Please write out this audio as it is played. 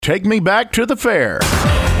Take me back to the fair.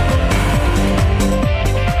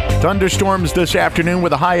 Thunderstorms this afternoon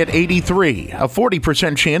with a high at 83. A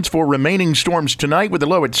 40% chance for remaining storms tonight with a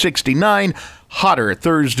low at 69. Hotter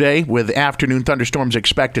Thursday with afternoon thunderstorms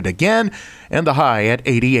expected again and the high at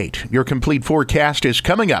 88. Your complete forecast is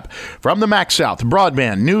coming up. From the MaxSouth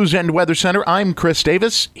Broadband News and Weather Center, I'm Chris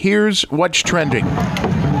Davis. Here's what's trending.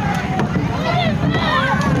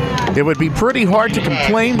 It would be pretty hard to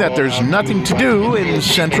complain that there's nothing to do in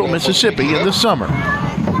central Mississippi in the summer.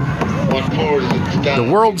 The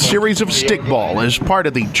World Series of Stickball is part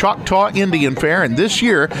of the Choctaw Indian Fair, and this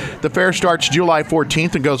year the fair starts July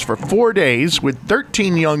 14th and goes for 4 days with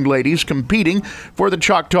 13 young ladies competing for the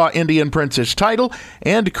Choctaw Indian Princess title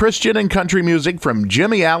and Christian and country music from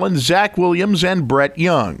Jimmy Allen, Zach Williams, and Brett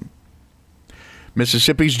Young.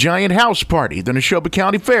 Mississippi's Giant House Party, the Neshoba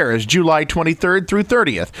County Fair, is July 23rd through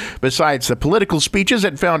 30th. Besides the political speeches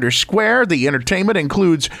at Founders Square, the entertainment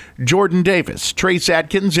includes Jordan Davis, Trace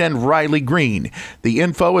Atkins, and Riley Green. The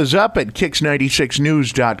info is up at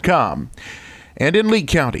Kix96news.com. And in Lee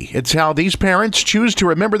County, it's how these parents choose to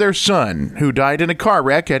remember their son, who died in a car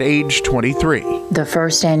wreck at age 23. The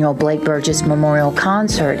first annual Blake Burgess Memorial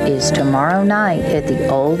Concert is tomorrow night at the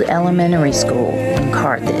Old Elementary School in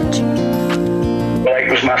Carthage.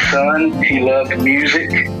 Blake was my son. He loved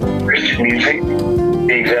music, Christian music, to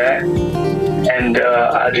be exact. And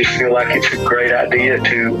I just feel like it's a great idea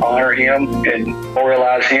to honor him and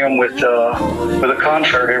memorialize him with a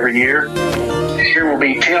concert every year. This year will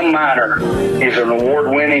be Tim Miner. He's an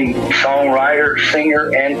award-winning songwriter,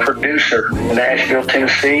 singer, and producer in Nashville,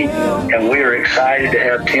 Tennessee. And we are excited to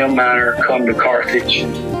have Tim Miner come to Carthage.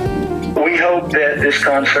 We hope that this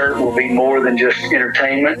concert will be more than just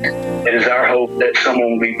entertainment. It is our hope that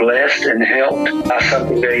someone will be blessed and helped by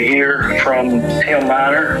something they hear from Tim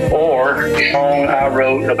Miner or a song I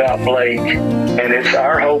wrote about Blake. And it's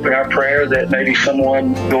our hope and our prayer that maybe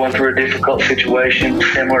someone going through a difficult situation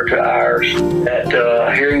similar to ours, that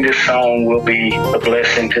hearing this song will be a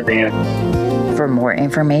blessing to them. For more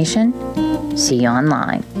information, see you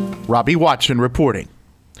online. Robbie Watson reporting.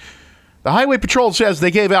 The Highway Patrol says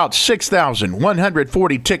they gave out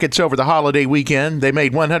 6,140 tickets over the holiday weekend. They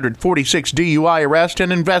made 146 DUI arrests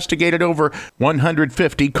and investigated over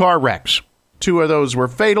 150 car wrecks. 2 of those were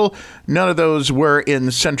fatal. None of those were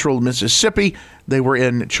in central Mississippi. They were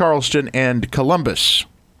in Charleston and Columbus.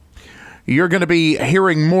 You're going to be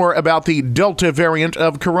hearing more about the Delta variant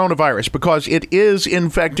of coronavirus because it is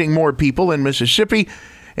infecting more people in Mississippi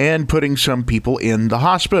and putting some people in the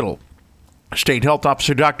hospital. State Health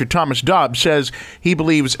Officer Dr. Thomas Dobbs says he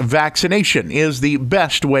believes vaccination is the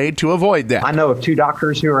best way to avoid that. I know of 2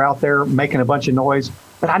 doctors who are out there making a bunch of noise,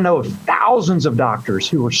 but I know of thousands of doctors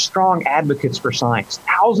who are strong advocates for science,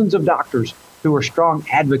 thousands of doctors who are strong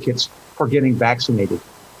advocates for getting vaccinated.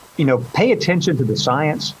 Pay attention to the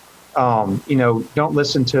science. Don't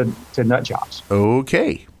listen to nut jobs.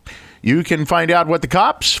 Okay. You can find out what the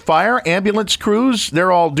cops, fire, ambulance crews,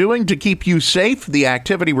 they're all doing to keep you safe. The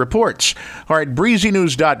activity reports are at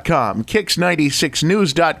breezynews.com,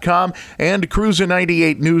 Kix96news.com, and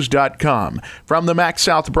Cruiser98news.com. From the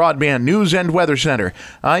MaxSouth Broadband News and Weather Center,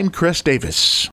 I'm Chris Davis.